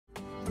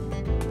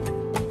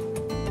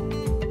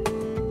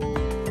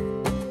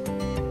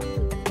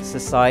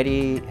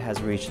Society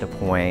has reached a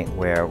point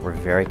where we're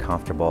very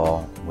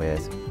comfortable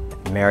with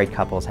married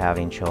couples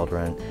having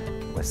children,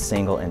 with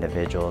single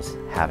individuals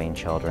having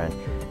children.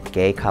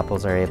 Gay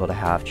couples are able to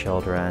have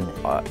children.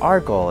 Our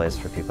goal is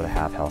for people to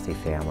have healthy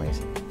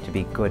families, to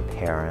be good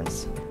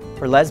parents.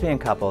 For lesbian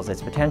couples,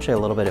 it's potentially a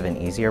little bit of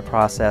an easier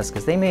process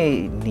because they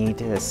may need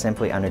to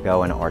simply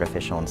undergo an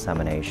artificial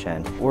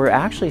insemination. We're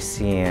actually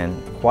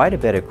seeing quite a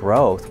bit of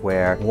growth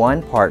where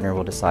one partner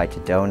will decide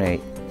to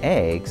donate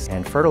eggs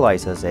and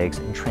fertilize those eggs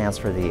and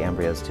transfer the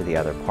embryos to the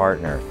other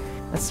partner.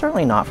 That's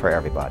certainly not for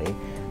everybody,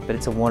 but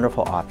it's a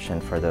wonderful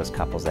option for those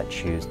couples that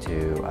choose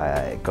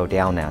to go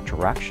down that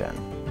direction.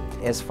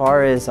 As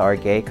far as our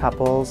gay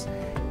couples,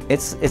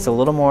 it's a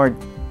little more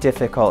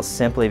difficult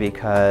simply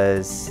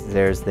because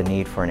there's the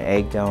need for an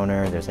egg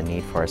donor, there's a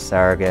need for a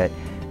surrogate.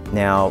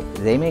 Now,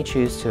 they may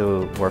choose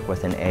to work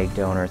with an egg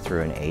donor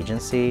through an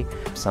agency.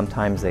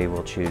 Sometimes they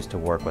will choose to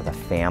work with a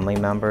family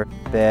member.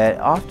 But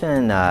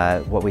often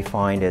what we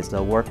find is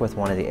they'll work with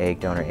one of the egg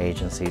donor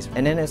agencies.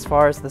 And then as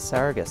far as the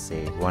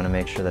surrogacy, we want to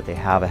make sure that they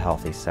have a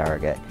healthy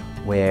surrogate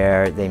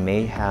where they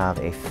may have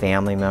a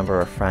family member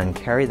or friend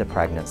carry the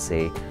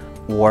pregnancy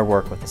or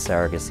work with the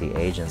surrogacy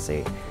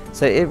agency.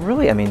 So it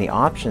really, the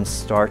options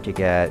start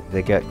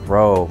to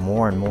grow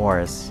more and more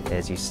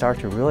as you start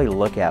to really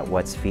look at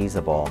what's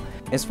feasible.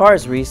 As far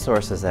as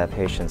resources that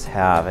patients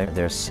have,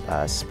 there's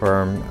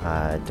sperm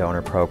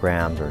donor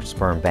programs or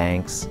sperm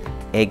banks,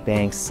 egg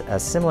banks, a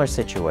similar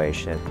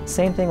situation.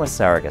 Same thing with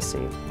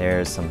surrogacy.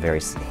 There's some very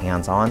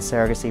hands-on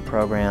surrogacy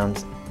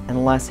programs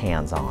and less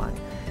hands-on.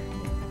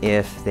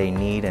 If they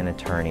need an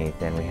attorney,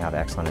 then we have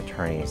excellent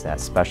attorneys that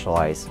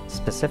specialize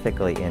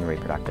specifically in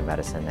reproductive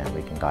medicine that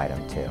we can guide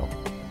them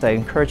to. So I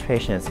encourage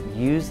patients,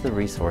 use the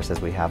resources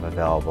we have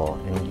available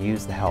and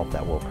use the help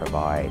that we'll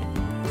provide.